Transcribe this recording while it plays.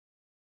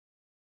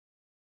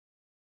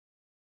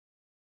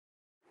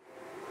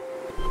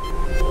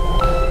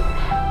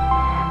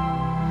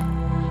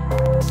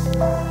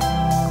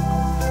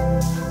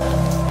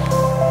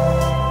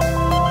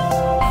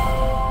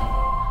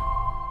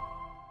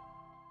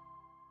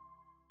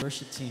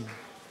Worship team.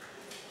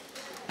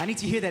 I need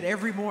to hear that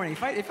every morning.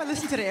 If I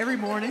listen to that every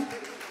morning,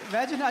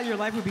 imagine how your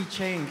life would be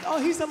changed.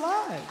 Oh, he's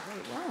alive.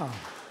 Wow.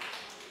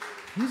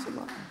 He's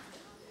alive.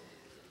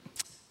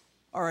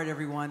 All right,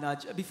 everyone.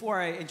 Before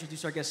I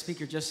introduce our guest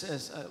speaker, just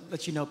as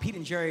let you know, Pete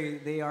and Jerry,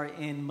 they are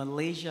in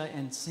Malaysia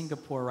and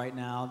Singapore right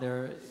now.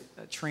 They're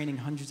training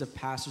hundreds of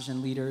pastors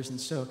and leaders, and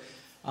so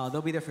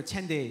they'll be there for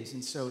 10 days.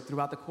 And so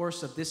throughout the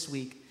course of this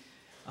week,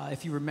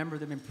 if you remember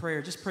them in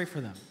prayer, just pray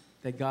for them,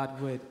 that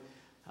God would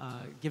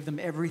give them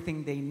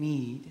everything they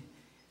need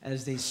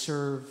as they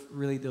serve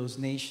really those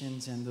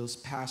nations and those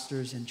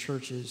pastors and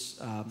churches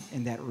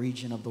in that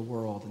region of the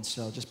world. And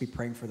so just be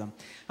praying for them.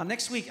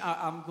 Next week,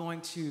 I'm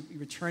going to be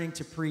returning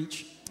to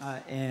preach,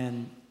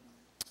 and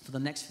for the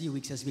next few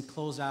weeks as we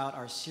close out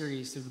our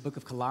series through the book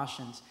of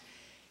Colossians.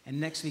 And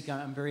next week,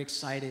 I'm very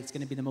excited. It's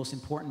going to be the most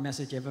important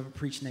message I've ever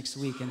preached next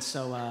week. And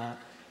so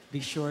be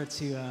sure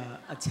to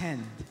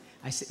attend.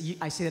 I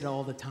say that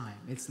all the time.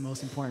 It's the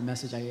most important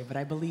message I hear, but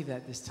I believe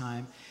that this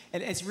time.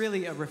 And it's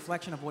really a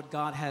reflection of what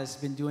God has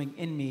been doing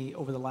in me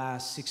over the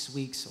last 6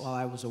 weeks while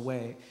I was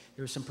away.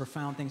 There were some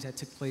profound things that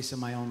took place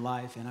in my own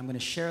life, and I'm going to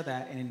share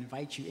that and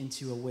invite you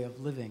into a way of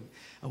living,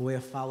 a way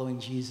of following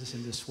Jesus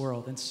in this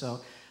world. And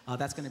so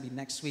that's going to be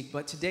next week.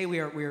 But today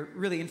we're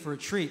really in for a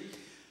treat.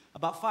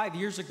 About 5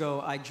 years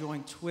ago, I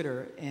joined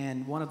Twitter,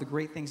 and one of the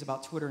great things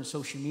about Twitter and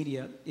social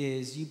media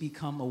is you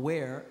become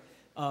aware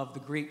of the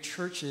great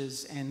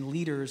churches and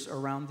leaders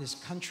around this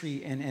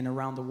country and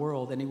around the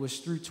world. And it was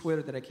through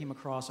Twitter that I came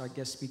across our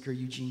guest speaker,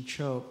 Eugene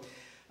Cho.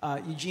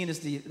 Eugene is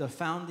the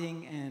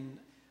founding and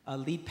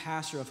lead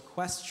pastor of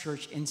Quest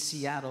Church in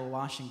Seattle,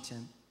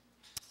 Washington.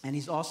 And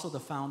he's also the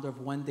founder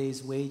of One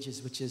Day's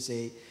Wages, which is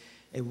a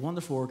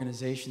wonderful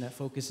organization that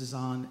focuses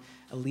on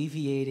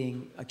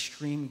alleviating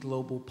extreme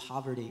global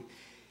poverty.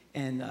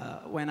 And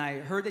when I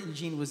heard that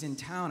Eugene was in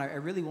town, I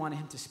really wanted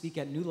him to speak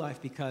at New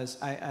Life because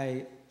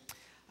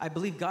I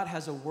believe God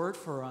has a word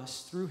for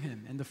us through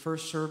him. And the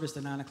first service,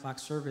 the 9 o'clock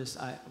service,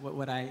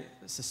 what I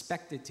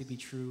suspected to be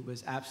true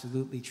was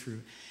absolutely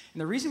true. And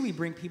the reason we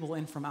bring people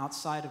in from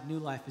outside of New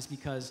Life is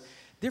because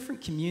different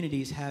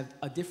communities have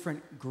a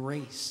different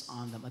grace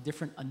on them, a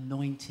different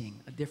anointing,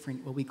 a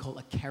different, what we call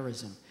a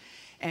charism.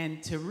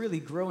 And to really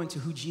grow into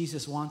who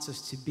Jesus wants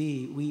us to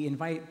be, we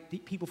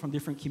invite people from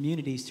different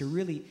communities to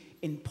really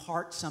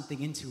impart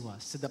something into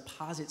us, to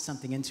deposit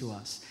something into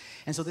us.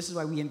 And so this is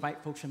why we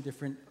invite folks from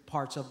different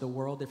parts of the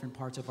world, different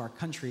parts of our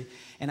country.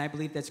 And I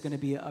believe that's going to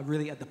be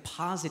really a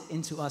deposit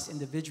into us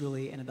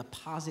individually and a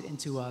deposit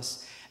into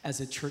us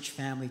as a church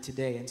family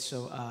today. And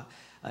so,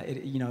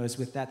 it's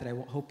with that I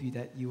hope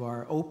that you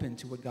are open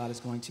to what God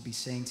is going to be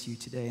saying to you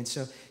today. And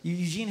so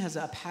Eugene has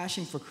a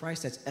passion for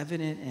Christ that's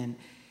evident,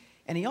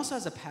 and he also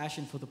has a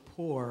passion for the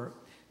poor,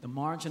 the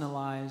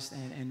marginalized,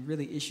 and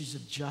really issues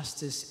of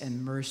justice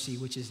and mercy,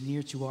 which is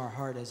near to our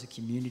heart as a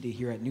community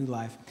here at New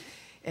Life.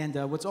 And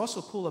what's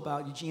also cool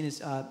about Eugene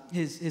is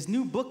his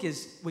new book,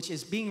 which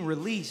is being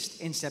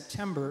released in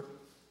September.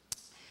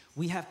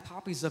 We have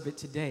copies of it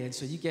today, and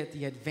so you get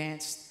the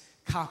advanced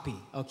copy,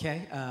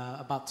 okay?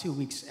 About 2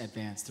 weeks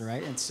advanced, all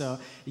right? And so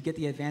you get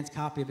the advanced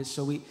copy of it.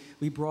 So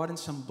we brought in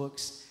some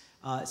books.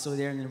 So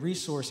they're in the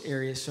resource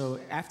area. So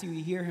after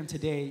you hear him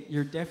today,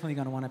 you're definitely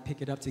going to want to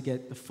pick it up to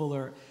get the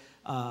fuller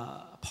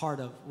part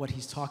of what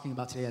he's talking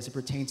about today as it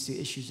pertains to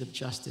issues of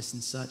justice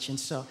and such. And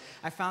so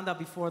I found out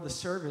before the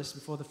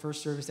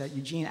first service, that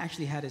Eugene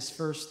actually had his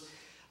first,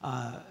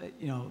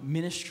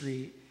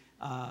 ministry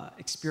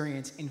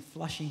experience in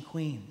Flushing,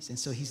 Queens. And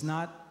so he's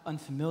not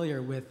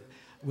unfamiliar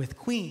with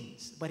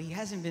Queens, but he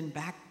hasn't been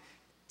back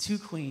to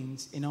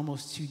Queens in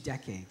almost 2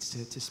 decades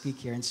to speak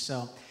here. And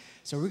so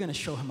we're going to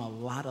show him a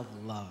lot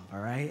of love, all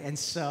right? And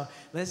so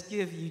let's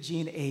give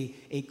Eugene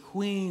a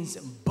Queens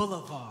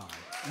Boulevard.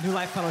 New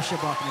Life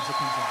Fellowship welcome as it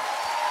comes out.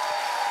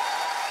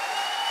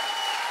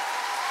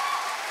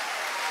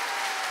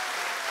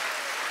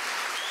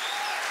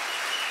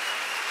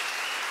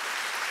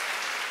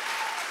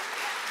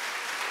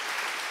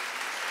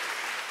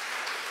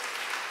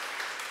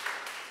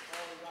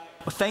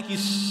 Well, thank you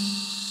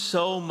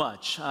so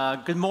much.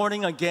 Good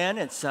morning again.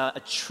 It's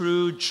a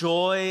true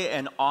joy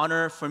and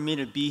honor for me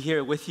to be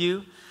here with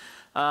you.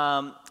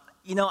 I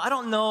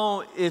don't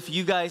know if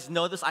you guys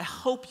know this. I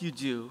hope you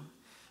do.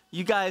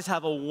 You guys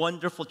have a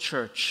wonderful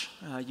church.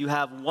 You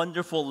have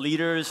wonderful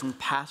leaders and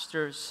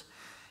pastors.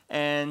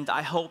 And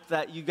I hope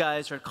that you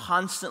guys are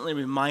constantly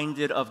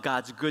reminded of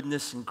God's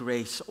goodness and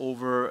grace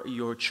over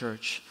your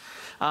church.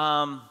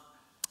 Your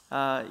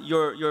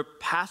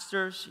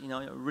pastors,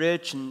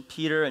 Rich and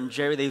Peter and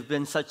Jerry, they've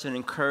been such an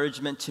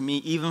encouragement to me,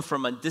 even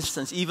from a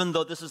distance. Even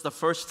though this is the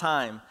first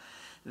time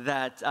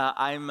that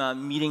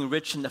I'm meeting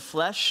Rich in the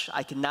flesh,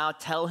 I can now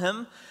tell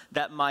him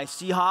that my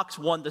Seahawks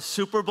won the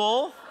Super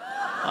Bowl.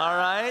 All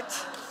right?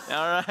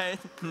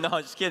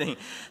 No, just kidding.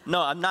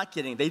 No, I'm not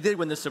kidding. They did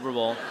win the Super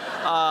Bowl.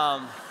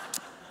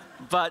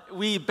 But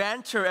we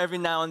banter every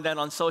now and then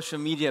on social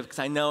media because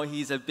I know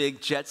he's a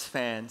big Jets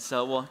fan.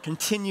 So we'll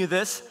continue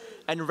this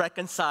and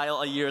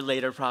reconcile a year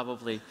later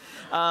probably.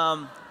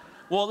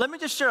 Well, let me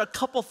just share a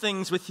couple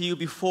things with you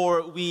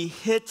before we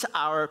hit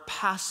our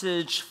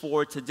passage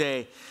for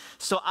today.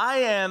 So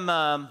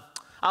I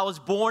was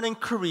born in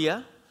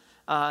Korea,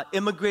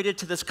 immigrated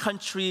to this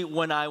country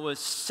when I was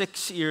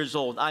 6 years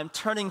old. I'm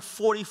turning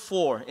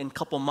 44 in a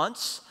couple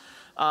months.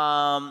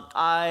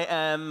 I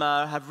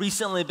have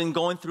recently been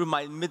going through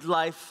my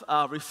midlife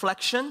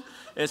reflection,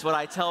 is what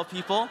I tell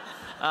people.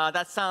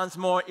 That sounds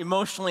more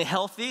emotionally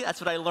healthy. That's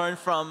what I learned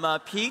from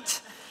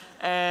Pete.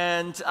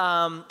 And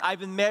I've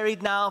been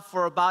married now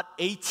for about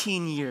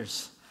 18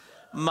 years.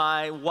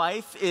 My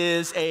wife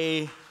is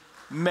a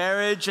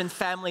marriage and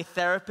family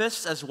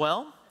therapist as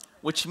well,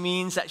 which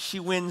means that she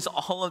wins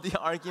all of the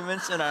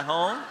arguments in our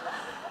home.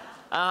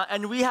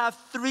 And we have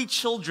 3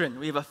 children.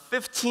 We have a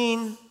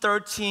 15,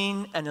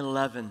 13, and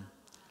 11.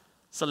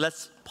 So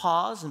let's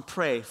pause and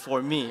pray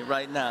for me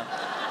right now.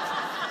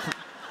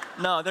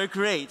 No, they're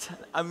great,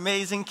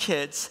 amazing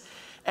kids.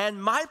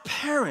 And my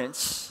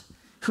parents,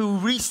 who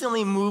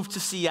recently moved to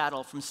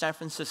Seattle from San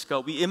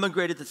Francisco, we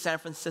immigrated to San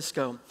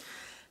Francisco.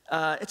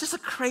 It's just a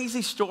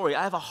crazy story.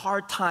 I have a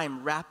hard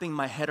time wrapping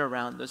my head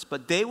around this,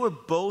 but they were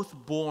both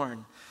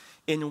born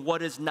in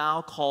what is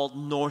now called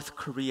North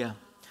Korea.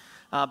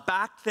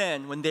 Back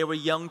then, when they were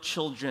young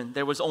children,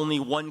 there was only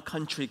one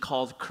country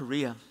called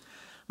Korea.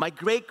 My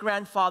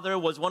great-grandfather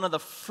was one of the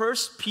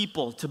first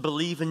people to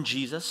believe in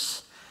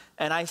Jesus,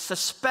 and I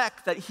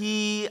suspect that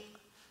he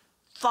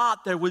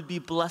thought there would be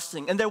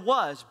blessing, and there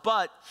was,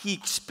 but he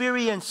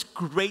experienced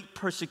great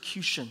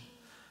persecution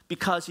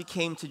because he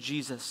came to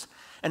Jesus.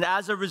 And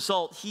as a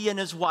result, he and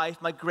his wife,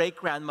 my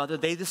great-grandmother,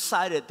 they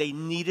decided they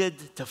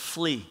needed to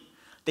flee.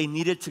 They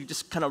needed to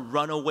just kind of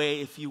run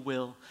away, if you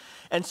will.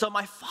 And so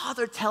my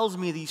father tells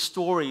me these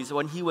stories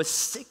when he was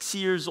 6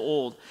 years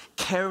old,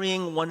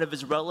 carrying one of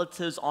his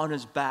relatives on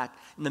his back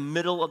in the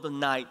middle of the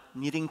night,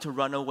 needing to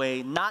run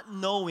away, not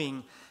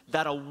knowing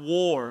that a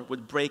war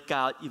would break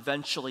out,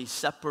 eventually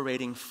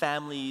separating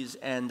families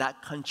and that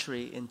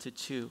country into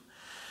 2.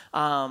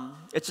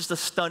 It's just a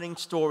stunning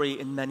story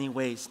in many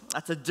ways.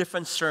 That's a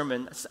different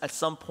sermon at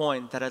some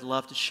point that I'd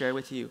love to share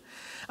with you.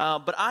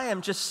 But I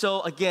am just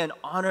so, again,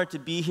 honored to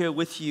be here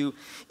with you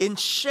in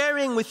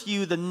sharing with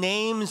you the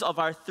names of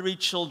our 3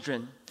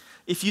 children.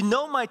 If you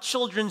know my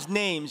children's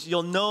names,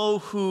 you'll know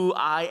who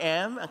I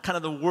am and kind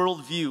of the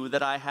worldview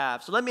that I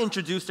have. So let me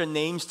introduce their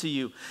names to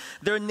you.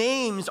 Their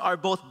names are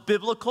both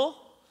biblical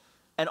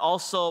and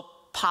also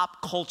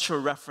pop culture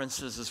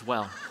references as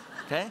well,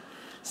 okay?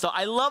 So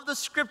I love the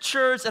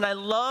scriptures, and I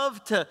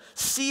love to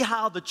see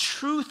how the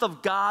truth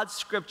of God's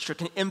scripture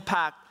can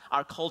impact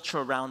our culture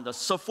around us.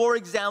 So for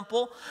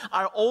example,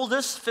 our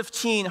oldest,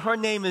 15, her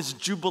name is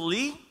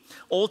Jubilee.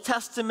 Old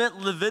Testament,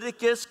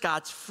 Leviticus,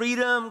 God's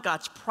freedom,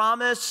 God's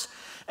promise,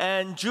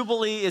 and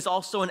Jubilee is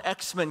also an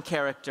X-Men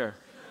character,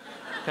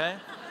 okay?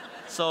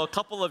 So a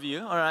couple of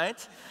you, all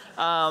right?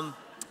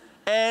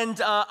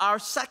 And our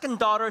second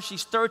daughter,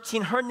 she's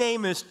 13, her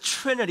name is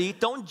Trinity.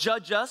 Don't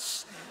judge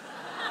us.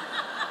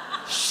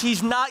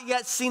 She's not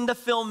yet seen the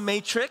film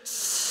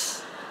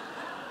Matrix.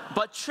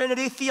 But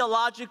Trinity,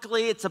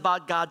 theologically, it's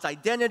about God's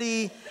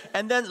identity.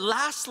 And then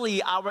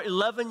lastly, our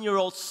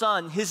 11-year-old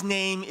son, his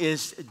name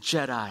is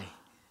Jedi.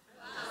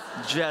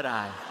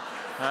 Jedi,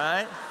 all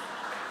right?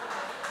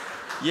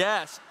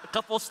 Yes, a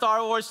couple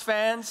Star Wars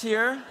fans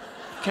here,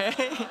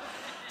 okay?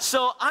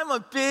 So I'm a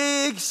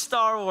big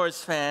Star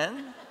Wars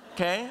fan,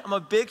 okay? I'm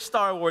a big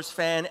Star Wars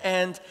fan,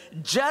 and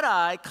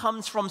Jedi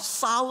comes from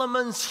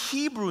Solomon's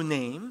Hebrew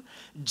name,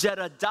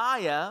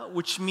 Jedediah,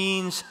 which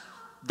means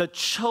the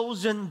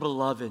chosen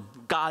beloved,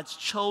 God's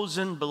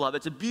chosen beloved.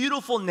 It's a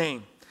beautiful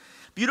name,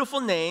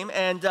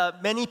 and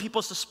many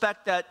people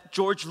suspect that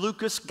George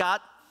Lucas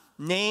got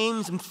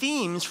names and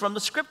themes from the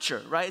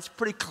scripture, right? It's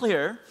pretty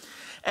clear.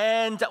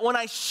 And when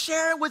I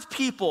share with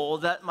people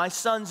that my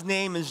son's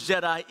name is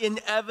Jedi,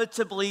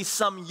 inevitably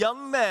some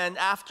young men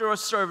after a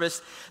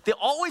service, they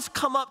always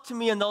come up to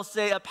me and they'll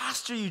say,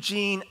 Pastor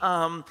Eugene,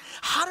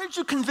 how did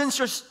you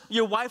convince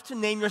your wife to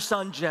name your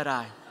son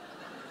Jedi?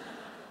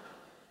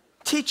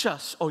 Teach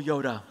us, oh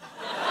Yoda.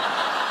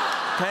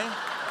 Okay?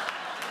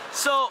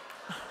 So,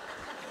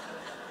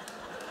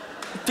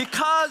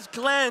 because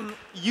Glenn,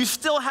 you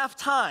still have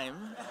time,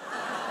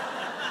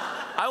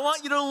 I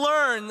want you to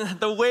learn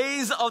the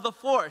ways of the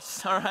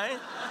Force, all right?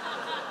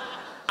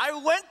 I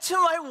went to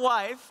my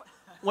wife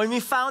when we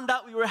found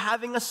out we were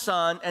having a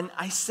son, and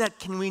I said,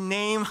 can we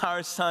name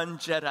our son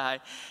Jedi?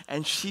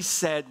 And she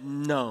said,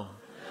 no.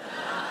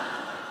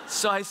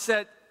 So I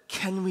said,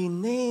 can we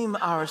name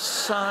our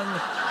son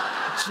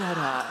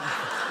Jedi?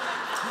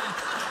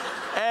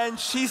 And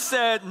she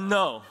said,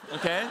 no,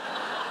 okay?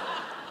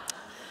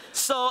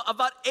 So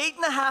about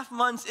 8.5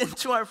 months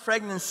into our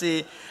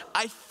pregnancy,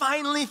 I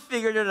finally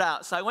figured it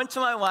out. So I went to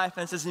my wife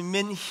and says,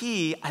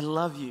 Min-hee, I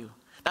love you.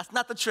 That's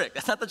not the trick.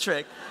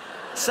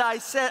 So I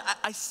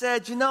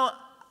said, you know,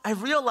 I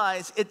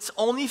realize it's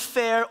only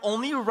fair,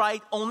 only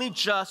right, only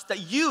just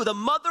that you, the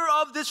mother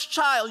of this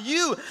child,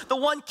 you, the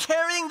one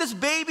carrying this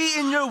baby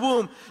in your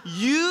womb,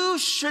 you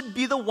should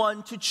be the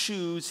one to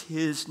choose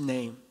his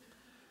name.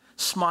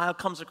 Smile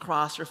comes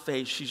across her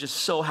face. She's just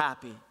so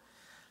happy.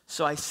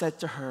 So I said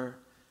to her,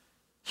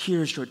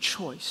 here's your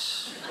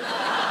choice.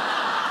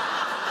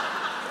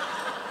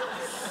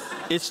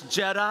 It's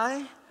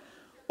Jedi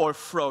or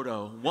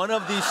Frodo. One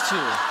of these two.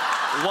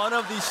 One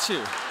of these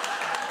two.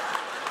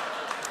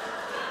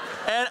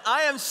 And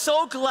I am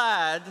so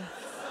glad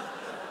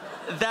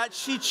that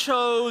she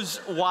chose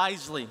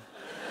wisely.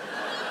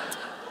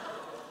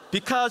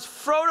 Because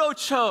Frodo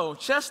Cho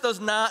just does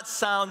not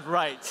sound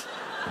right,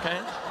 okay?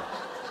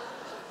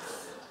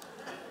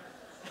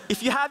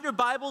 If you have your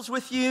Bibles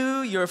with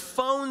you, your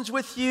phones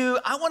with you,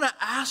 I want to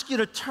ask you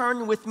to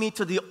turn with me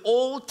to the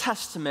Old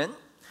Testament,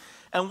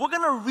 and we're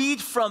going to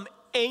read from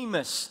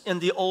Amos in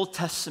the Old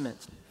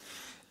Testament.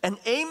 And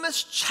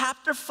Amos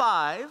chapter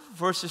 5,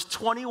 verses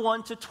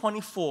 21 to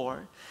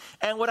 24.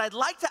 And what I'd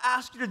like to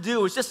ask you to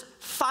do is just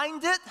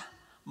find it,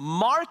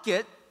 mark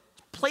it,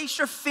 place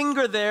your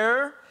finger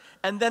there,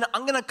 and then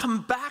I'm going to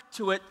come back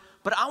to it.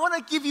 But I want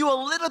to give you a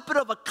little bit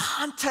of a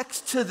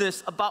context to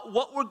this about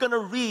what we're going to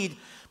read,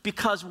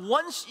 because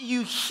once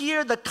you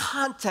hear the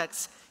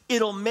context,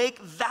 it'll make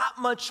that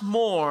much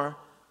more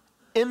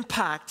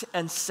impact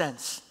and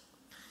sense.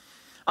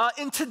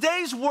 In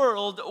today's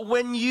world,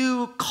 when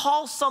you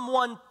call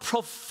someone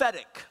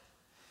prophetic,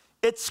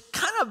 it's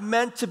kind of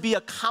meant to be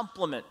a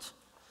compliment.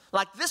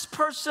 Like, this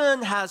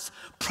person has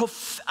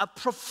a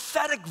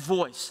prophetic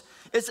voice.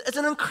 It's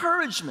an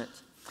encouragement.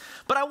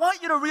 But I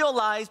want you to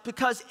realize,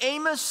 because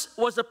Amos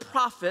was a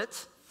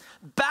prophet,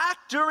 back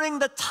during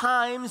the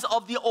times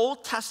of the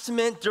Old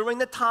Testament, during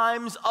the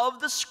times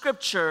of the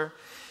Scripture,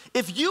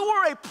 if you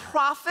were a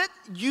prophet,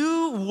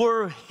 you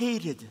were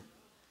hated.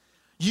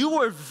 You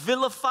were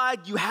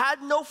vilified. You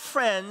had no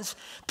friends.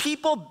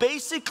 People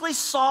basically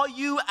saw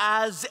you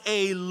as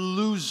a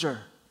loser.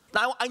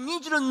 Now, I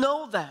need you to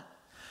know that.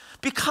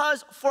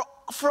 Because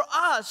for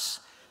us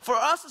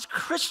as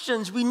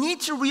Christians, we need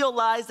to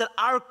realize that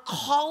our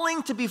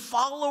calling to be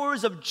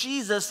followers of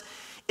Jesus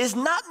is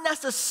not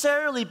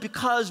necessarily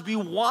because we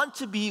want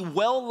to be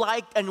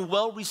well-liked and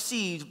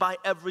well-received by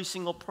every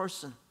single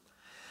person.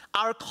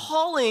 Our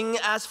calling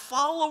as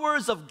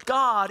followers of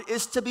God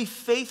is to be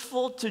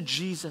faithful to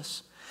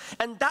Jesus.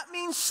 And that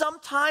means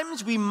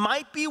sometimes we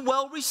might be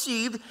well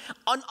received.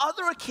 On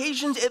other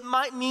occasions, it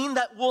might mean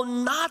that we'll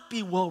not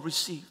be well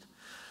received.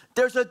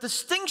 There's a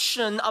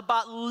distinction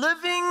about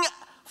living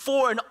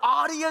for an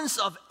audience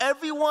of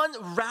everyone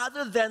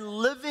rather than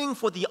living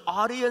for the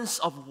audience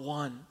of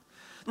one.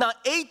 Now,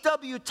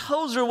 A.W.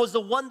 Tozer was the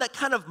one that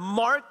kind of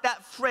marked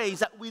that phrase,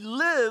 that we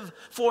live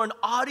for an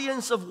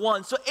audience of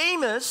one. So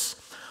Amos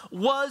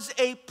was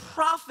a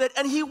prophet,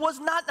 and he was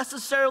not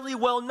necessarily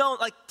well known.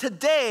 Like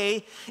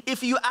today,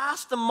 if you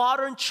ask the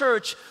modern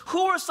church,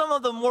 who are some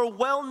of the more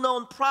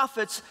well-known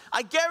prophets,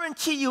 I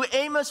guarantee you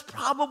Amos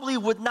probably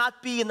would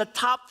not be in the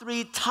top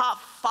 3, top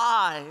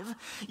 5.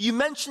 You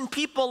mention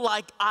people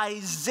like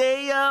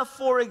Isaiah,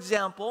 for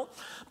example.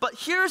 But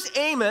here's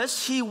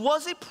Amos. He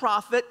was a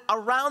prophet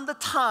around the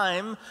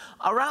time,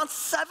 around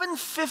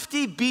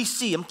 750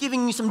 BC. I'm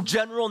giving you some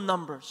general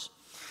numbers.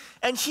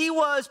 And he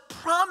was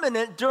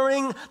prominent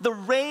during the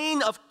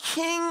reign of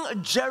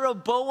King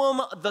Jeroboam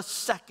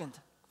II.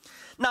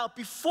 Now,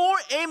 before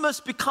Amos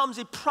becomes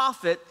a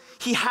prophet,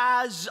 he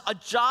has a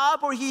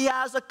job, or he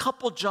has a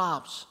couple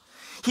jobs.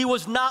 He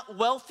was not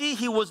wealthy,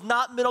 he was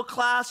not middle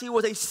class, he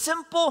was a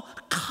simple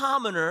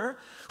commoner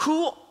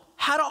who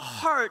had a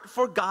heart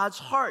for God's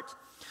heart.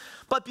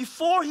 But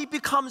before he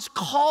becomes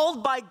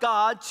called by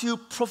God to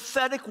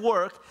prophetic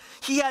work,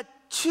 he had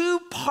 2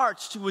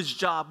 parts to his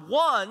job.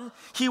 1,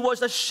 he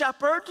was a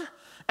shepherd,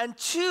 and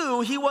 2,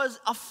 he was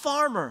a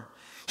farmer.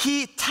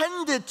 He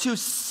tended to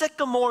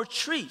sycamore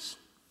trees,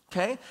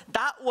 okay?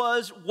 That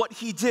was what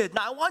he did.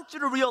 Now, I want you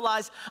to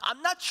realize,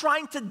 I'm not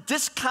trying to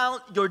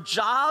discount your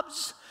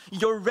jobs,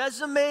 your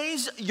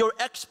resumes, your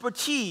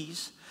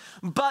expertise,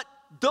 but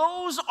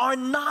those are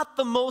not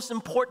the most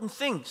important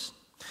things.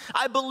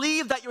 I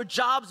believe that your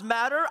jobs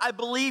matter. I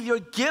believe your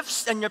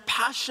gifts and your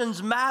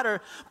passions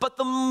matter. But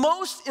the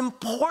most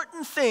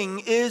important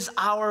thing is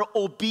our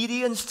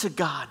obedience to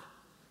God.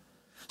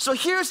 So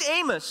here's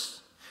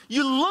Amos.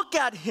 You look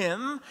at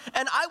him,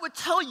 and I would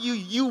tell you,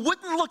 you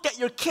wouldn't look at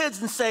your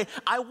kids and say,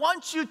 I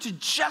want you to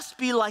just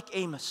be like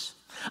Amos.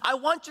 I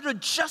want you to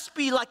just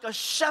be like a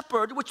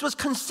shepherd, which was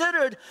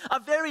considered a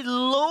very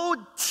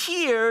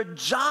low-tier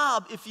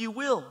job, if you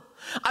will.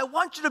 I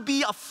want you to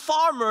be a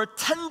farmer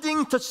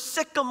tending to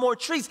sycamore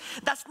trees.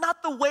 That's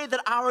not the way that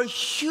our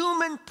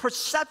human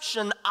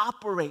perception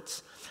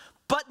operates.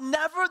 But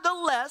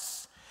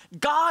nevertheless,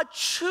 God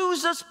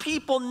chooses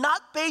people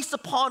not based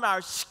upon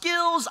our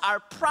skills, our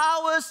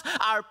prowess,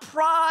 our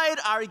pride,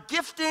 our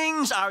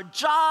giftings, our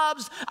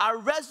jobs, our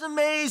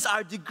resumes,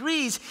 our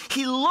degrees.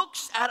 He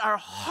looks at our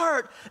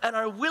heart and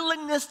our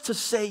willingness to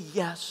say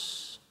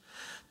yes.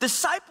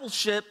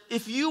 Discipleship,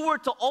 if you were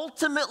to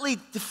ultimately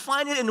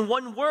define it in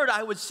one word,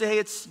 I would say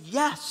it's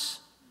yes.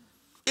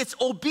 It's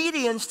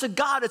obedience to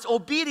God. It's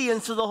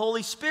obedience to the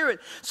Holy Spirit.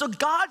 So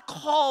God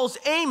calls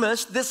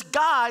Amos, this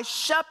guy,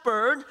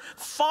 shepherd,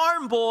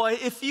 farm boy,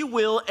 if you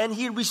will, and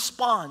he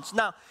responds.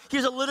 Now,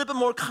 here's a little bit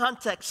more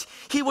context.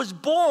 He was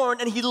born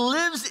and he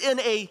lives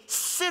in a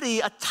city,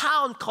 a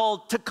town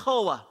called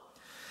Tekoa.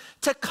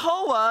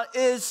 Tekoa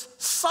is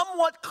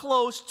somewhat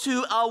close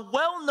to a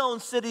well-known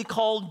city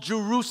called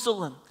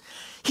Jerusalem.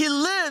 He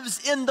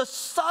lives in the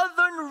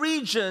southern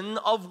region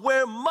of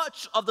where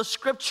much of the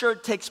scripture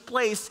takes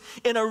place,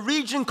 in a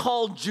region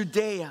called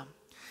Judea.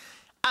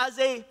 As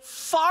a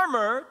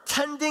farmer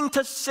tending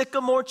to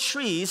sycamore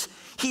trees,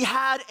 he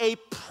had a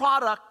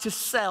product to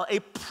sell, a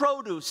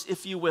produce,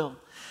 if you will.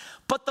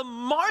 But the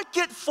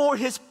market for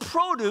his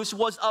produce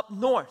was up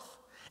north.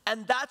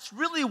 And that's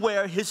really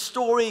where his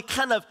story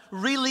kind of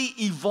really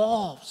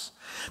evolves.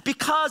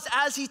 Because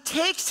as he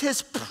takes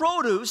his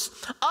produce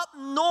up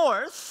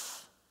north,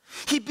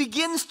 he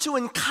begins to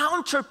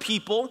encounter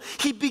people,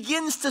 he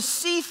begins to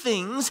see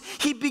things,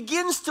 he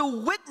begins to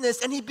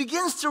witness, and he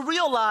begins to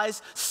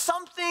realize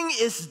something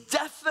is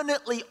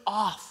definitely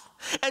off.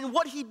 And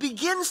what he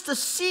begins to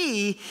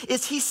see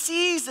is he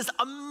sees this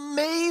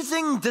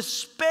amazing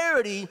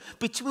disparity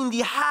between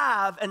the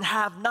have and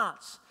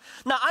have-nots.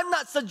 Now, I'm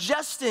not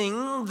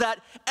suggesting that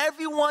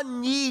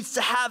everyone needs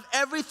to have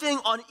everything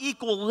on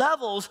equal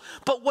levels,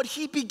 but what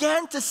he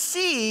began to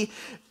see,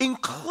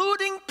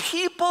 including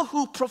people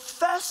who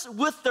profess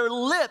with their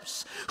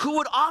lips, who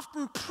would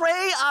often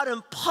pray out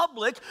in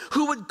public,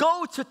 who would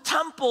go to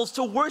temples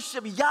to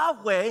worship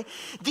Yahweh,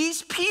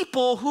 these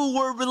people who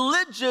were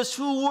religious,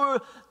 who were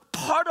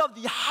part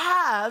of the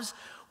haves,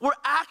 were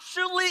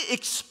actually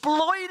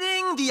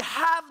exploiting the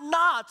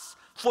have-nots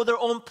for their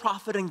own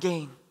profit and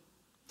gain.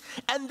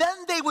 And then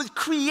they would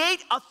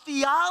create a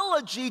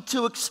theology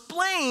to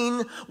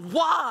explain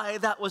why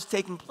that was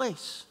taking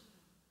place.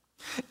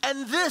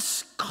 And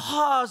this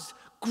caused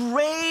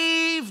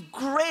grave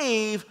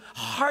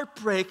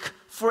heartbreak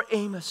for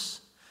Amos.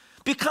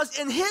 Because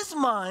in his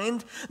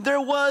mind,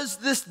 there was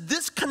this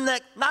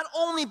disconnect not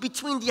only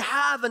between the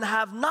have and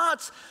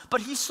have-nots, but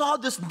he saw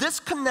this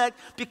disconnect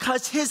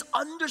because his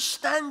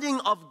understanding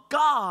of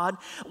God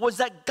was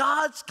that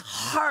God's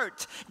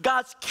heart,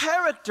 God's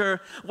character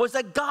was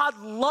that God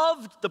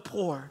loved the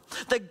poor,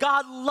 that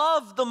God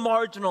loved the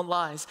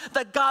marginalized,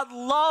 that God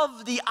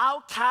loved the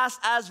outcast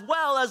as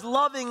well as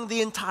loving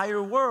the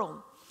entire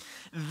world.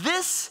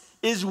 This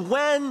is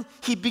when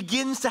he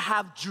begins to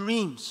have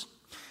dreams.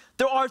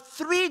 There are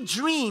 3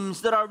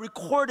 dreams that are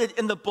recorded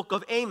in the book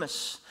of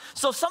Amos.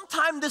 So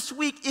sometime this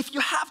week, if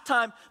you have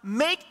time,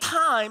 make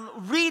time,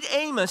 read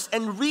Amos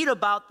and read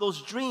about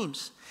those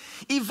dreams.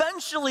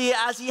 Eventually,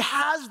 as he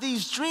has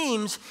these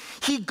dreams,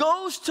 he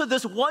goes to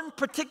this one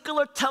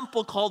particular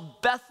temple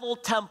called Bethel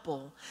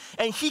Temple,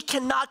 and he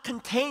cannot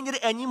contain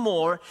it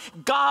anymore.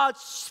 God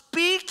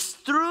speaks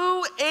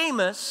through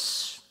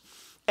Amos,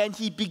 and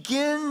he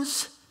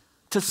begins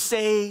to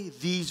say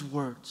these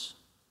words.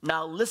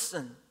 Now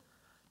listen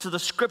to the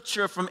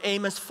scripture from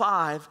Amos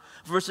 5,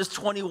 verses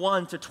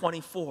 21 to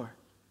 24.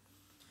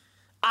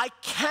 I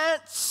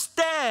can't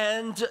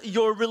stand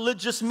your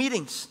religious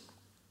meetings.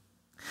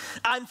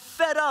 I'm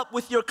fed up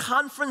with your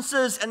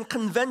conferences and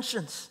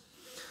conventions.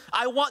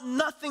 I want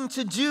nothing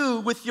to do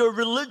with your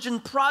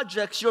religion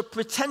projects, your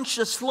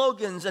pretentious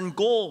slogans and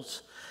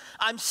goals.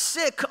 I'm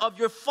sick of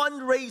your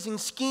fundraising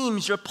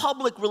schemes, your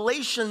public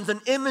relations and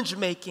image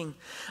making.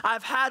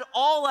 I've had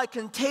all I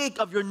can take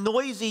of your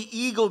noisy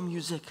ego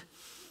music.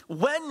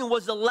 When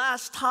was the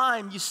last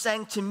time you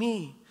sang to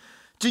me?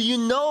 Do you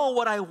know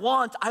what I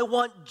want? I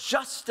want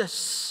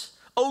justice,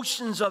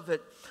 oceans of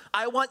it.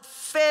 I want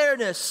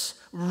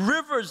fairness,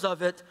 rivers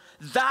of it.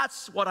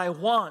 That's what I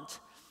want.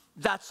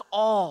 That's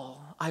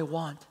all I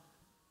want.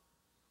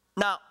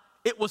 Now,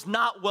 it was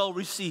not well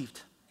received.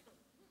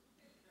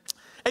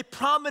 A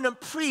prominent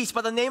priest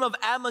by the name of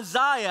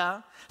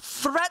Amaziah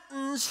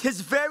threatens his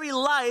very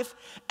life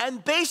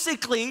and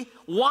basically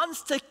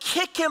wants to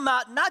kick him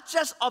out, not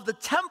just of the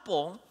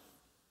temple,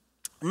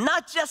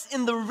 not just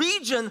in the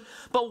region,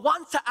 but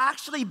wants to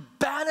actually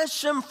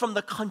banish him from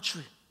the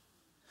country.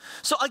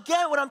 So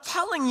again, what I'm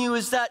telling you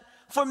is that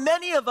for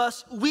many of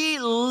us, we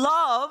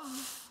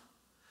love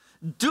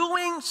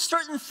doing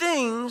certain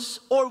things,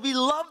 or we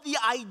love the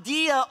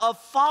idea of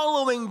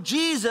following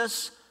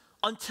Jesus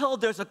until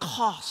there's a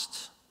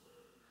cost.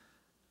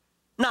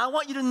 Now, I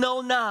want you to know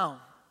now,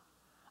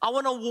 I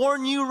want to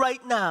warn you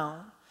right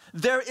now,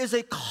 there is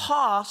a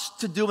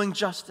cost to doing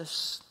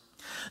justice.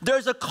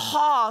 There's a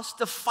cost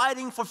to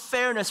fighting for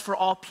fairness for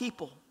all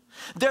people.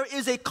 There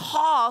is a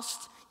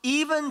cost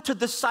even to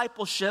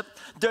discipleship.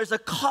 There's a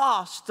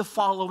cost to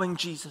following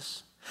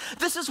Jesus.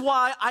 This is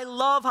why I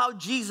love how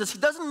Jesus, he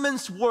doesn't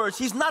mince words.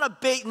 He's not a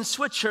bait and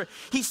switcher.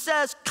 He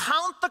says,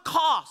 count the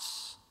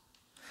costs,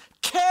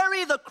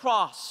 carry the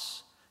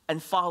cross,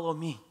 and follow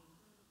me.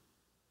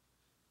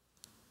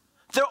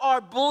 There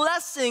are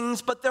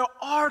blessings, but there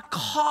are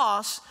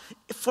costs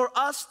for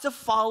us to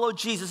follow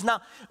Jesus.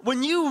 Now,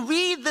 when you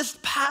read this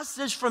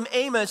passage from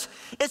Amos,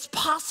 it's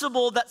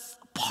possible that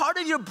part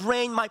of your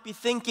brain might be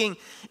thinking,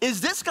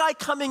 is this guy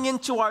coming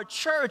into our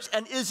church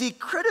and is he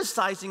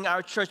criticizing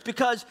our church?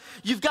 Because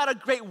you've got a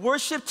great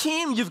worship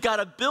team, you've got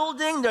a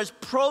building, there's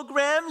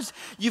programs,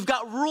 you've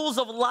got rules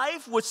of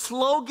life with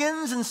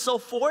slogans and so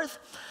forth.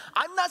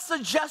 I'm not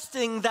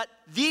suggesting that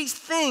these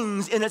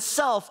things in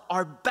itself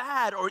are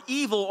bad or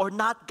evil or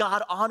not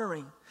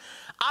God-honoring.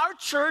 Our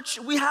church,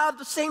 we have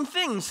the same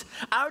things.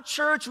 Our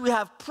church, we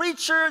have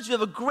preachers, we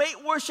have a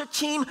great worship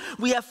team,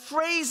 we have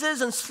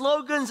phrases and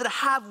slogans that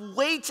have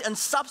weight and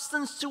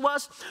substance to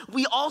us.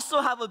 We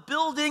also have a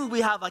building,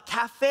 we have a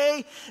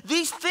cafe.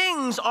 These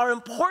things are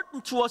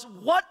important to us.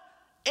 What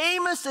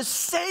Amos is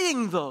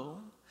saying, though,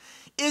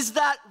 is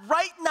that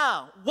right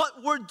now,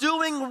 what we're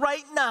doing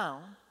right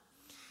now,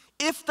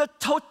 if the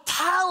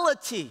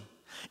totality,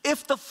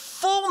 if the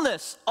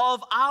fullness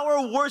of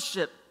our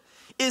worship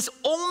is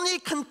only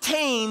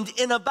contained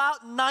in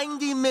about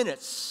 90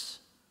 minutes,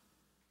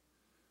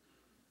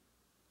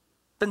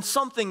 then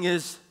something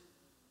is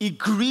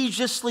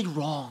egregiously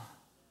wrong.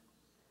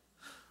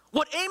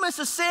 What Amos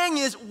is saying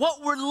is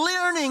what we're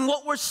learning,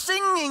 what we're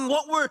singing,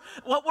 what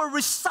we're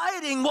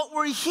reciting, what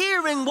we're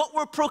hearing, what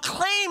we're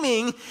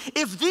proclaiming,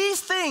 if these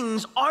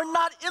things are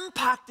not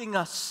impacting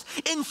us,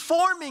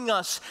 informing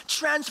us,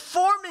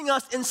 transforming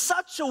us in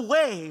such a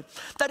way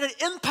that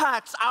it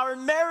impacts our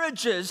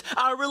marriages,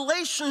 our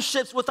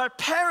relationships with our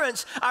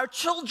parents, our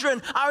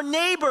children, our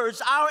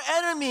neighbors, our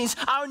enemies,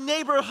 our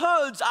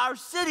neighborhoods, our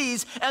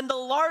cities, and the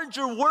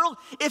larger world,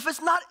 if it's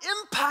not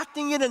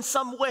impacting it in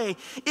some way,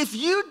 if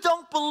you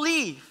don't believe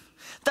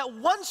that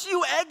once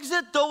you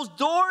exit those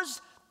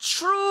doors,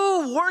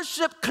 true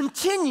worship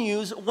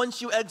continues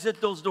once you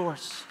exit those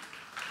doors.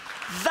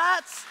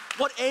 That's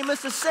what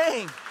Amos is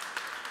saying.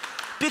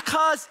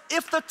 Because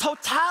if the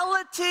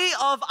totality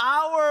of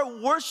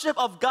our worship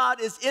of God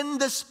is in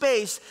this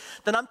space,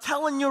 then I'm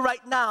telling you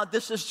right now,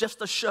 this is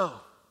just a show.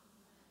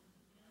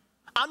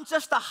 I'm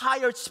just a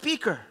hired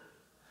speaker.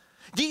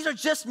 These are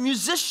just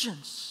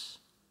musicians.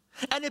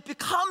 And it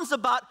becomes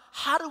about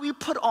how do we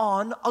put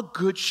on a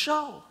good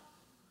show?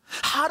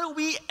 How do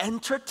we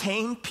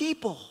entertain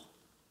people?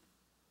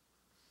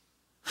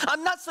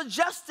 I'm not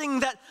suggesting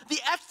that the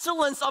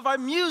excellence of our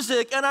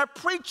music and our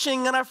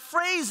preaching and our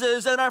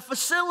phrases and our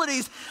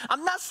facilities,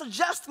 I'm not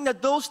suggesting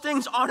that those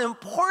things aren't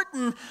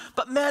important,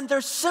 but man,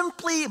 they're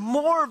simply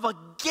more of a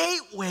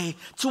gateway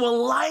to a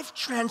life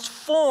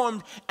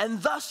transformed,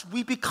 and thus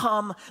we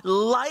become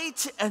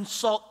light and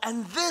salt.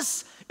 And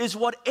this is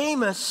what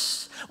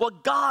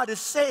God is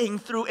saying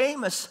through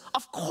Amos.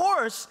 Of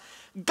course,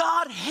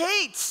 God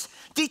hates,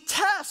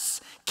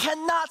 detests,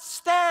 cannot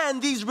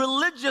stand these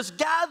religious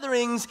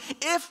gatherings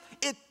if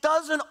it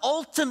doesn't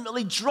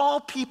ultimately draw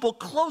people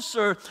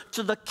closer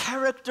to the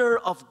character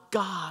of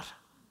God.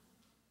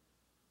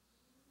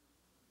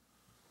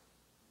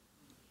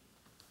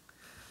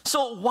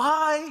 So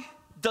why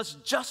does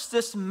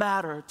justice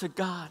matter to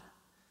God?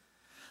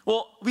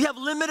 Well, we have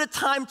limited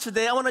time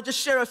today. I want to just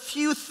share a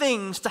few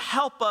things to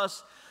help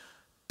us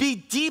be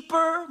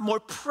deeper, more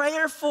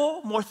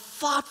prayerful, more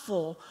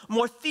thoughtful,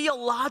 more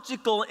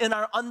theological in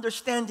our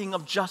understanding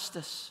of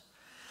justice.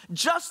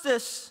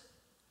 Justice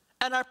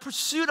and our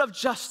pursuit of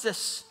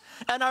justice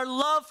and our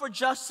love for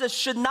justice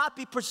should not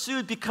be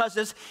pursued because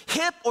it's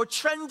hip or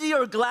trendy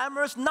or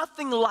glamorous,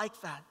 nothing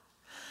like that.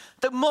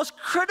 The most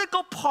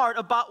critical part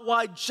about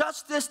why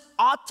justice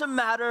ought to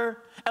matter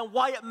and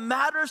why it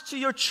matters to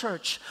your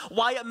church,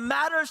 why it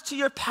matters to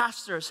your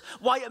pastors,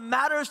 why it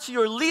matters to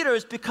your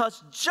leaders,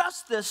 because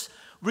justice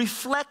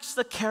reflects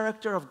the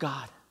character of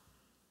God.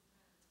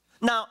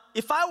 Now,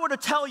 if I were to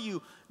tell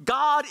you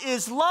God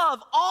is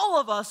love, all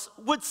of us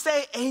would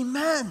say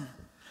amen,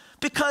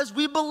 because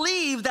we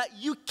believe that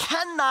you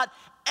cannot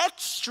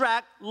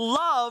extract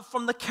love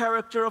from the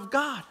character of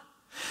God.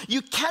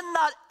 You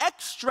cannot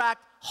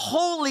extract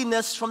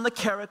holiness from the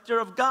character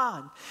of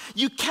God.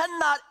 You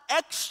cannot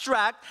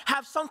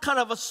have some kind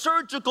of a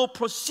surgical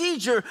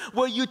procedure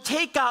where you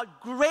take out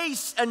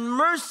grace and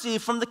mercy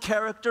from the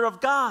character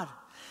of God.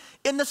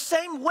 In the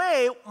same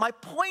way, my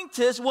point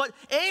is, what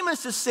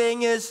Amos is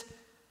saying is,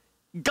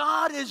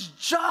 God is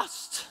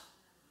just.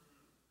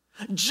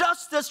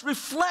 Justice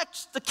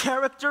reflects the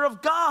character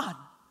of God.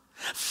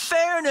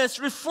 Fairness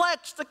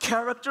reflects the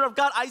character of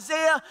God.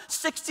 Isaiah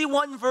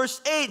 61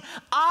 verse 8,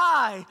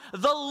 I,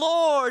 the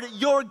Lord,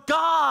 your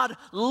God,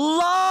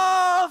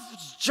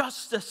 loves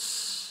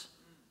justice.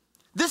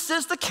 This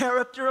is the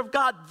character of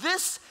God.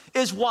 This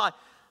is why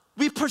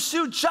we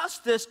pursue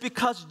justice,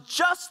 because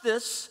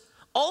justice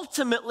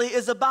ultimately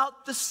is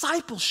about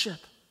discipleship.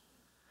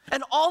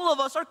 And all of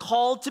us are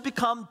called to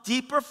become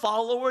deeper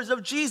followers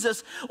of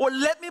Jesus. Or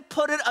let me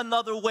put it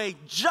another way,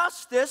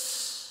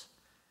 justice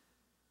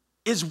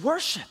is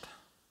worship.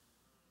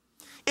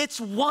 It's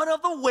one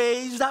of the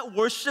ways that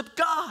worship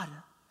God.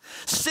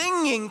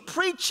 Singing,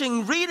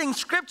 preaching, reading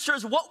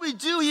scriptures, what we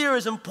do here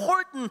is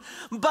important,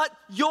 but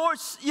your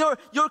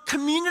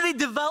community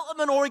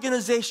development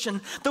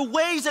organization, the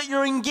ways that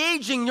you're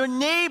engaging your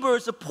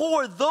neighbors, the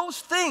poor, those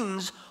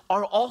things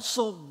are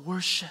also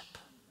worship.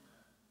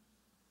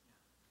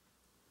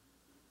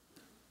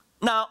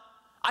 Now,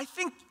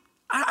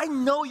 I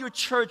know your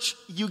church,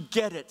 you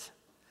get it.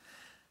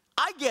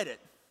 I get it.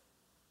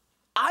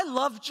 I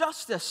love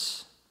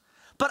justice.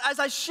 But as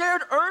I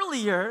shared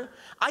earlier,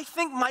 I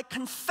think my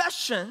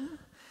confession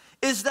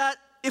is that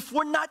if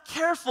we're not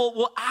careful,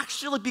 we'll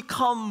actually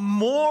become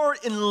more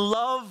in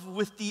love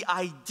with the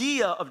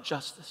idea of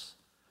justice.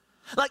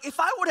 Like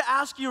if I were to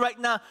ask you right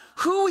now,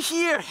 who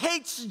here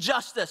hates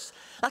justice?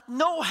 Like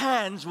no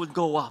hands would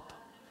go up.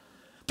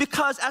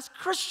 Because as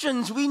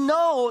Christians, we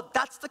know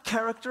that's the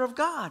character of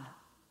God.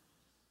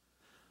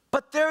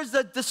 But there's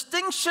a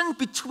distinction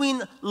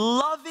between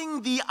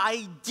loving the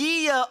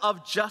idea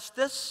of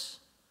justice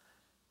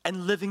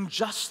and living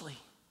justly.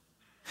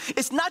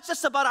 It's not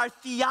just about our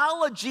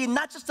theology,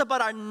 not just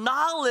about our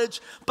knowledge,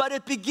 but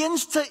it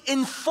begins to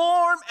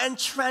inform and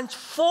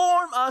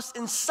transform us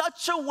in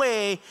such a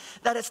way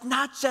that it's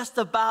not just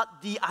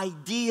about the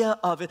idea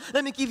of it.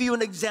 Let me give you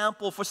an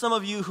example for some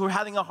of you who are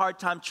having a hard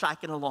time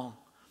tracking along.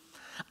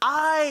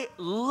 I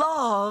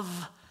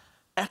love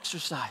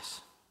exercise.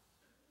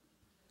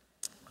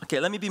 Okay,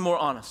 let me be more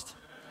honest.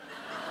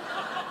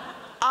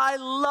 I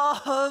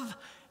love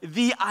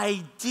the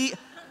idea.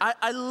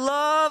 I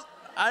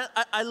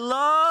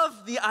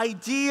love the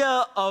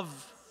idea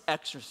of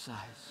exercise.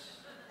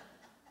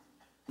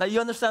 Now,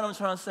 you understand what I'm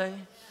trying to say?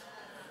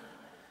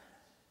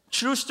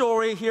 True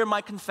story, here are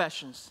my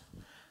confessions.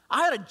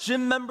 I had a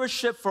gym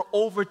membership for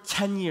over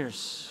 10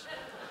 years.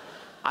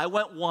 I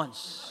went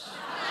once.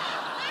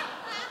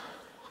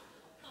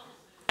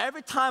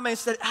 Every time I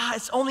said,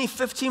 it's only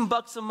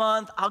 $15 a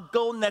month, I'll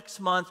go next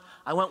month,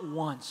 I went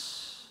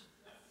once.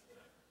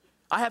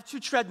 I have 2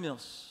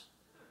 treadmills.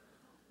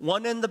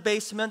 One in the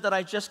basement that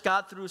I just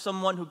got through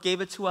someone who gave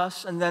it to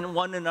us, and then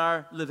one in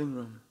our living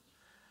room.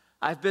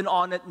 I've been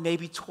on it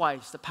maybe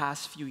twice the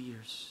past few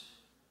years.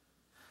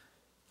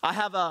 I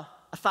have a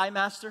thigh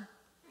master,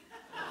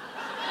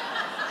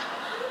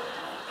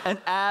 an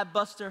ab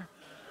buster,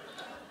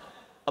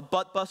 a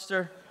butt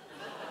buster.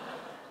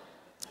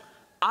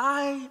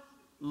 I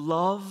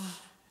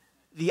love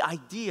the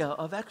idea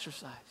of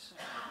exercise.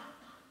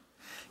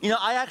 You know,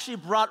 I actually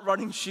brought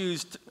running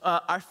shoes.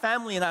 Our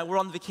family and I were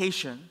on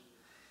vacation.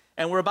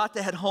 And we're about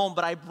to head home,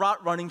 but I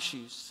brought running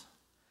shoes.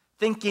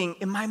 Thinking,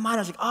 in my mind, I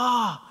was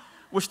like,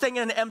 we're staying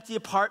in an empty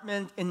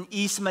apartment in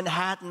East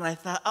Manhattan. I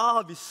thought,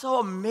 it'd be so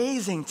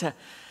amazing to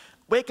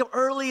wake up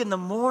early in the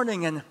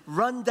morning and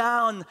run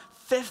down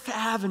Fifth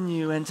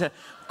Avenue and to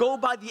go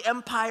by the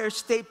Empire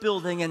State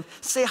Building and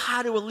say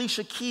hi to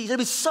Alicia Keys. It'd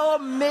be so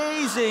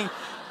amazing.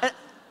 And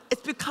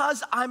it's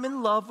because I'm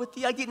in love with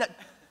the idea. Now,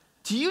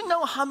 do you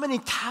know how many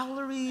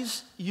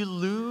calories you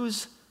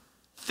lose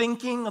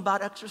thinking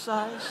about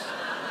exercise?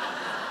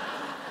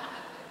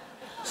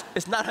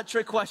 It's not a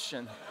trick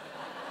question.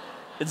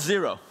 It's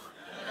 0.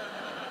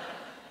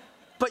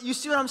 But you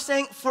see what I'm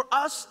saying? For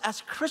us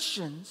as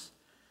Christians,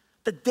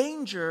 the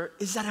danger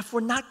is that if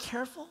we're not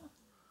careful,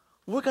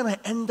 we're going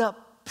to end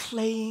up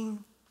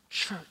playing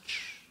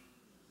church.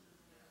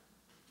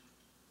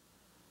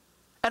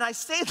 And I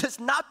say this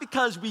not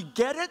because we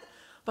get it,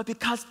 but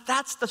because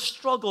that's the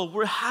struggle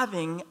we're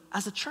having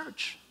as a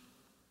church.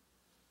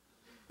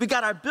 We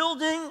got our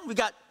building, we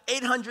got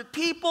 800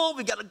 people,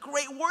 we got a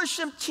great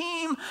worship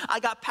team.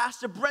 I got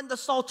Pastor Brenda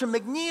Salter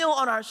McNeil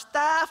on our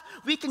staff.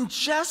 We can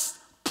just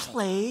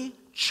play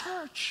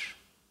church.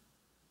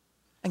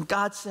 And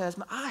God says,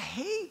 I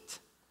hate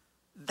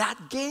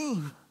that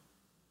game.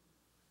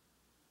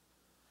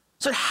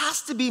 So it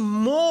has to be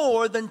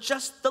more than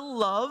just the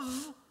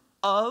love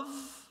of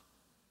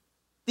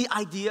the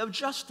idea of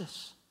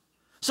justice.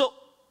 So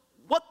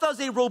what does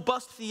a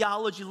robust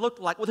theology look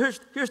like? Well, here's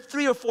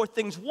 3 or 4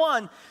 things.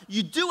 One,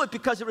 you do it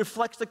because it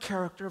reflects the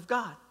character of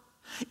God.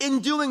 In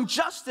doing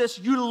justice,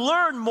 you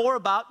learn more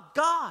about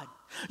God.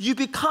 You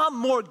become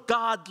more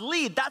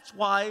godly. That's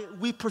why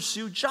we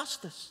pursue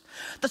justice.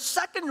 The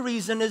second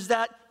reason is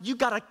that you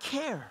gotta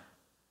care.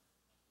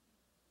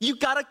 You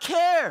gotta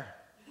care.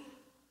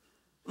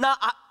 Now,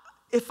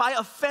 if I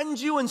offend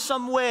you in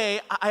some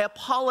way, I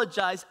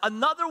apologize.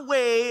 Another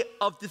way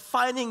of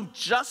defining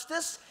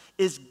justice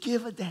is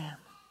give a damn.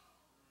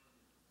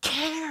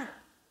 Care.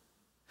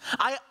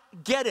 I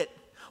get it.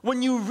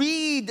 When you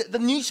read the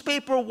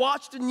newspaper,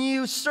 watch the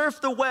news, surf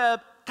the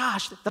web,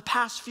 gosh, the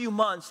past few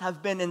months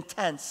have been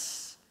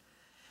intense.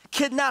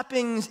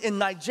 Kidnappings in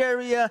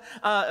Nigeria,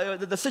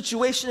 the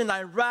situation in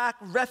Iraq,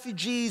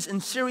 refugees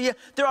in Syria.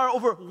 There are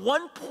over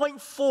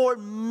 1.4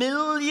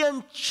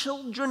 million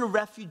children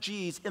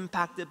refugees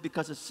impacted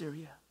because of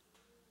Syria.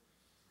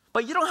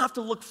 But you don't have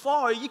to look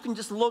far. You can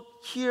just look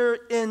here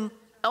in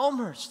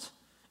Elmhurst,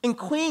 in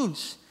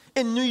Queens,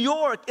 in New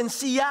York, in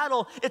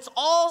Seattle. It's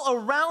all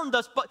around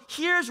us. But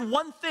here's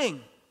one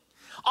thing.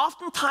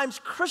 Oftentimes,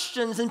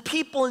 Christians and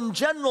people in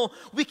general,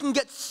 we can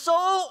get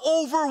so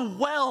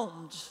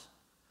overwhelmed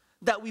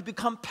that we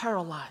become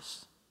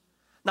paralyzed.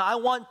 Now, I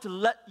want to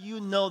let you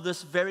know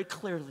this very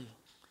clearly.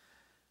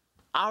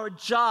 Our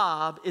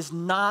job is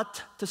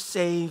not to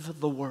save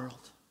the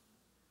world.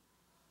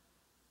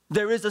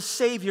 There is a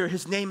Savior,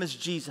 his name is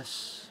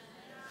Jesus.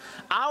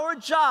 Our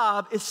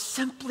job is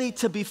simply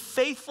to be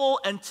faithful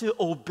and to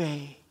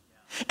obey.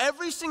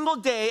 Every single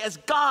day as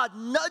God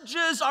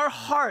nudges our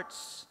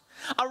hearts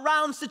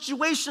around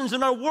situations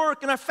in our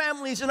work, in our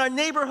families, in our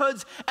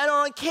neighborhoods, and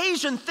on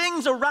occasion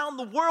things around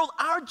the world,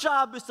 our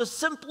job is to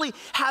simply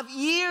have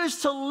ears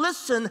to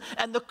listen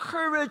and the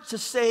courage to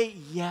say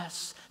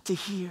yes, to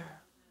hear.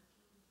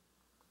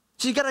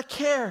 So you gotta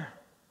care.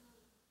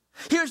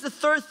 Here's the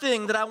third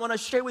thing that I want to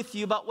share with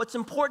you about what's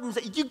important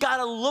is that you got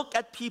to look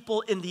at people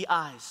in the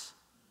eyes.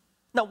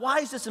 Now, why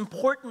is this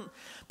important?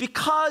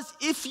 Because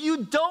if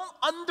you don't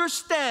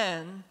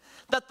understand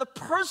that the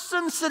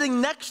person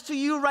sitting next to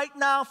you right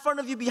now, in front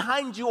of you,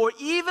 behind you, or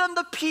even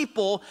the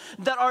people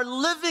that are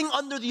living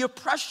under the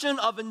oppression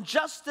of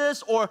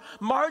injustice or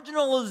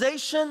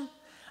marginalization,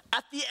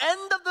 at the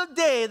end of the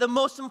day, the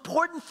most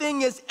important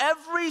thing is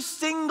every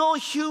single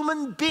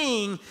human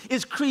being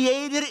is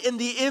created in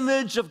the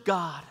image of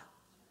God.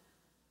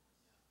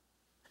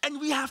 And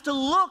we have to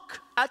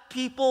look at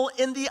people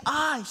in the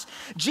eyes.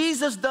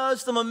 Jesus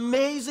does some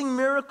amazing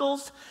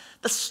miracles.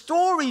 The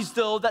stories,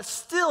 though, that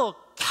still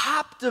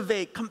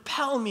captivate,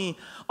 compel me,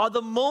 are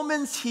the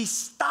moments he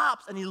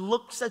stops and he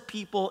looks at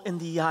people in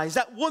the eyes.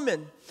 That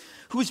woman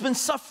who's been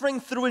suffering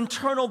through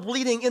internal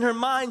bleeding, in her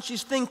mind,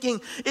 she's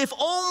thinking, if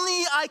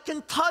only I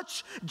can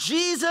touch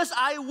Jesus,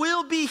 I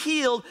will be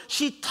healed.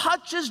 She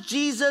touches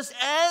Jesus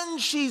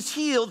and she's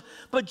healed.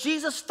 But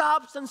Jesus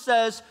stops and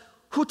says,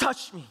 who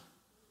touched me?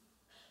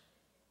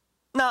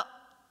 Now,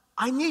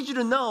 I need you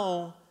to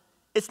know,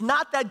 it's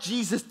not that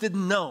Jesus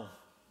didn't know.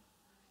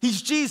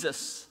 He's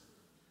Jesus.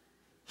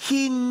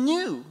 He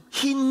knew,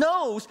 he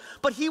knows,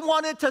 but he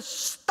wanted to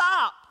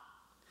stop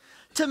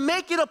to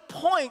make it a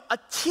point, a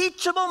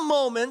teachable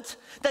moment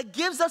that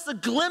gives us a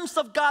glimpse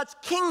of God's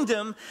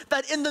kingdom,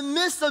 that in the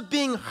midst of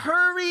being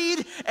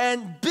hurried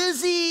and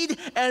busied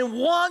and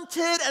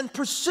wanted and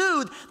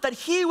pursued, that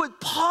he would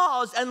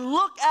pause and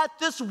look at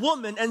this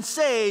woman and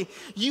say,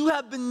 you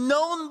have been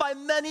known by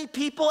many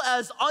people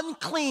as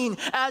unclean,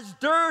 as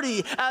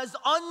dirty, as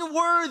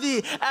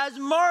unworthy, as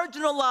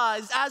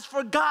marginalized, as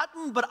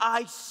forgotten, but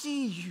I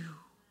see you.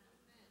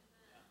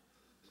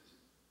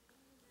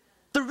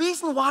 The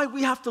reason why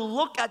we have to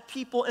look at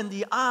people in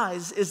the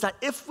eyes is that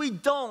if we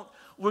don't,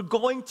 we're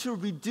going to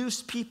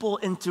reduce people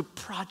into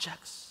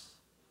projects.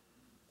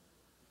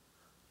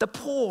 The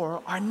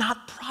poor are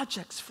not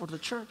projects for the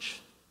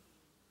church.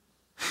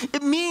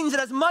 It means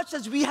that as much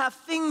as we have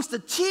things to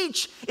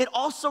teach, it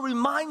also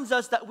reminds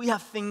us that we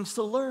have things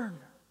to learn.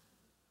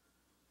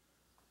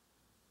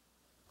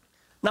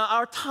 Now,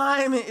 our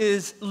time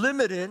is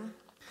limited.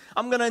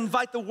 I'm going to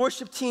invite the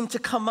worship team to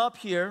come up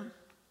here.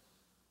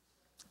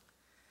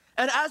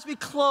 And as we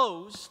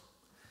close,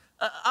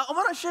 I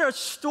want to share a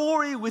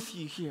story with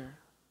you here.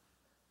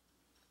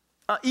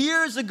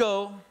 Years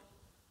ago,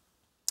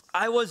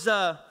 I was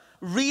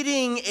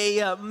reading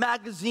a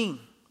magazine.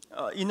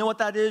 You know what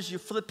that is? You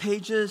flip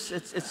pages.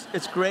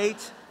 It's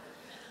great.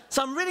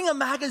 So I'm reading a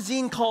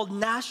magazine called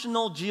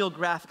National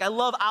Geographic. I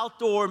love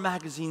outdoor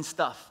magazine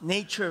stuff,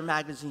 nature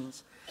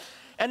magazines.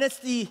 And it's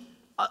the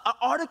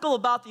article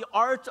about the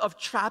art of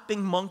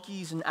trapping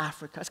monkeys in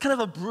Africa. It's kind of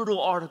a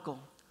brutal article.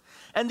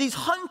 And these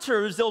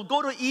hunters, they'll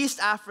go to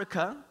East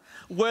Africa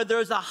where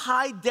there's a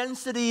high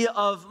density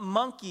of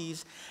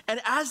monkeys.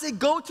 And as they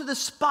go to the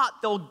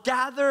spot, they'll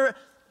gather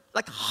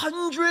like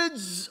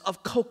hundreds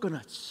of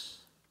coconuts.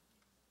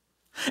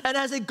 And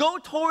as they go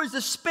towards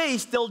the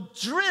space, they'll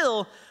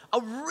drill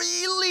a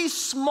really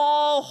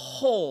small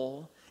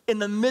hole in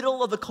the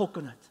middle of the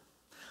coconut.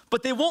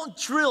 But they won't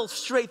drill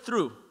straight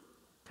through.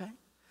 Okay?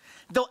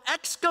 They'll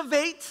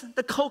excavate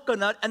the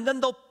coconut and then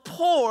they'll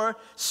pour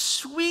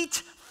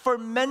sweet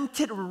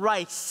fermented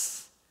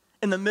rice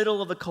in the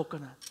middle of the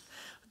coconut.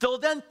 They'll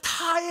then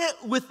tie it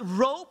with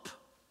rope,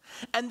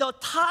 and they'll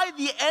tie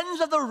the ends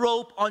of the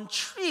rope on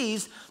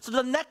trees, so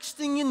the next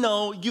thing you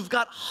know, you've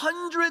got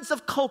hundreds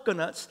of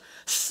coconuts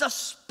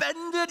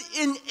suspended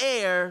in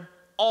air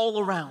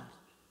all around.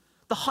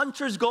 The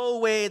hunters go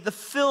away, the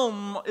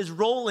film is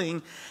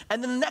rolling,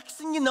 and the next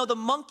thing you know, the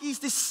monkeys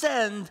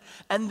descend,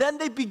 and then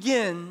they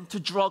begin to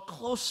draw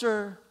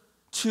closer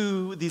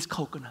to these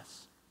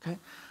coconuts, okay?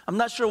 I'm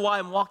not sure why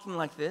I'm walking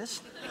like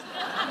this.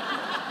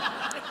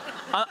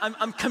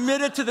 I'm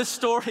committed to the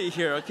story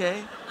here,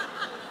 okay?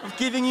 I'm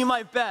giving you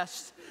my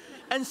best.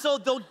 And so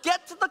they'll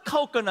get to the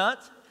coconut,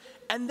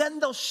 and then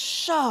they'll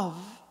shove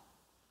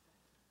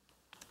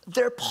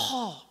their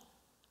paw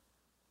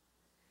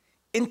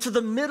into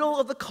the middle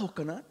of the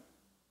coconut,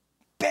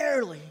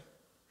 barely.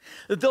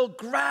 They'll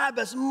grab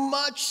as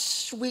much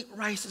sweet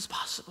rice as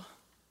possible.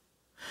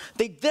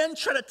 They then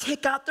try to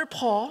take out their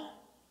paw,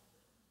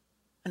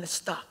 and it's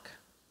stuck.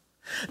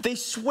 They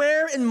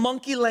swear in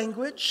monkey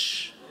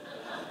language.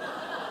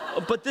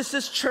 But this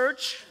is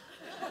church.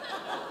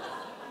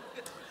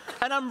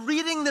 And I'm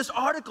reading this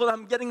article, and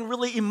I'm getting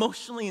really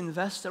emotionally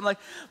invested. I'm like,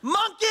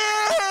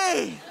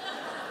 monkey!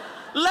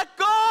 Let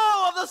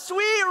go of the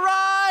sweet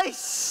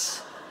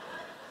rice!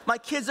 My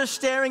kids are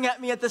staring at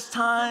me at this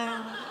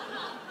time.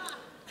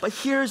 But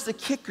here's the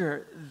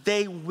kicker.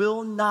 They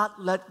will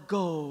not let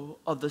go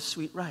of the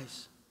sweet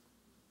rice.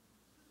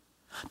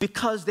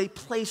 Because they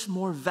place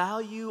more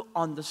value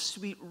on the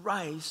sweet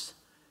rice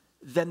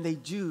than they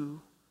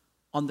do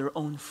on their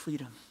own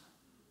freedom.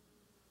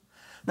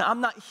 Now, I'm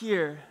not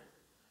here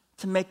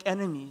to make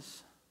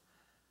enemies.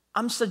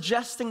 I'm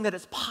suggesting that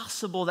it's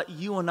possible that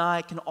you and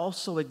I can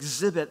also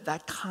exhibit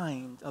that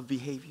kind of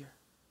behavior.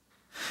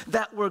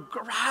 That we're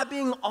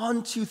grabbing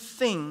onto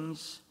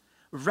things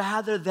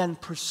rather than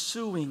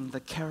pursuing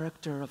the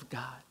character of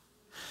God.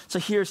 So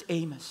here's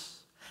Amos,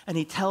 and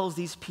he tells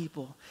these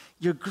people,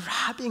 you're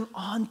grabbing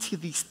onto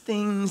these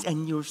things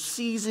and you're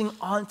seizing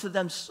onto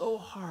them so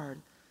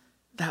hard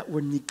that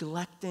we're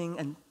neglecting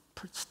and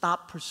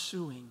stop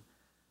pursuing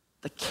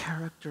the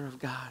character of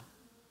God.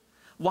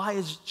 Why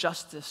is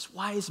justice?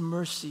 Why is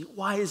mercy?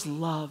 Why is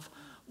love?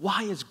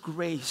 Why is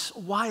grace?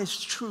 Why is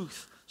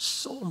truth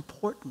so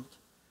important?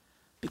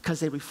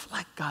 Because they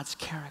reflect God's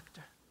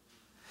character.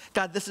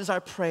 God, this is our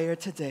prayer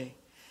today,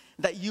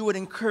 that you would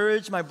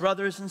encourage my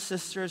brothers and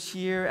sisters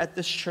here at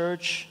this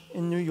church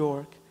in New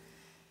York.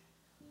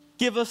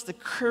 Give us the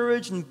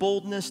courage and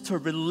boldness to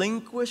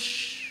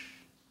relinquish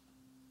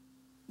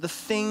the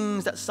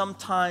things that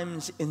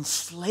sometimes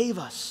enslave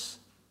us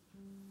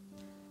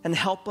and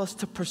help us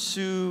to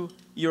pursue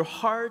your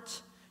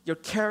heart, your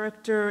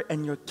character,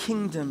 and your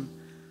kingdom,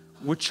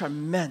 which are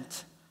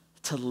meant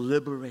to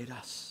liberate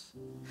us.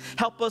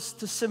 Help us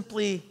to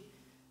simply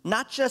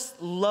not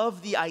just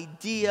love the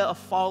idea of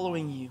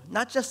following you,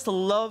 not just to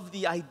love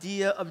the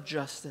idea of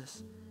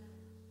justice,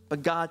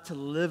 but God, to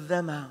live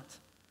them out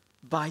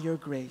by your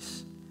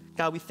grace.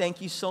 God, we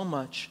thank you so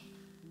much.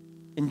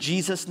 In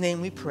Jesus'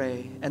 name we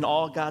pray, and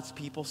all God's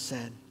people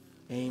said,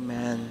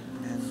 amen.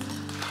 Amen.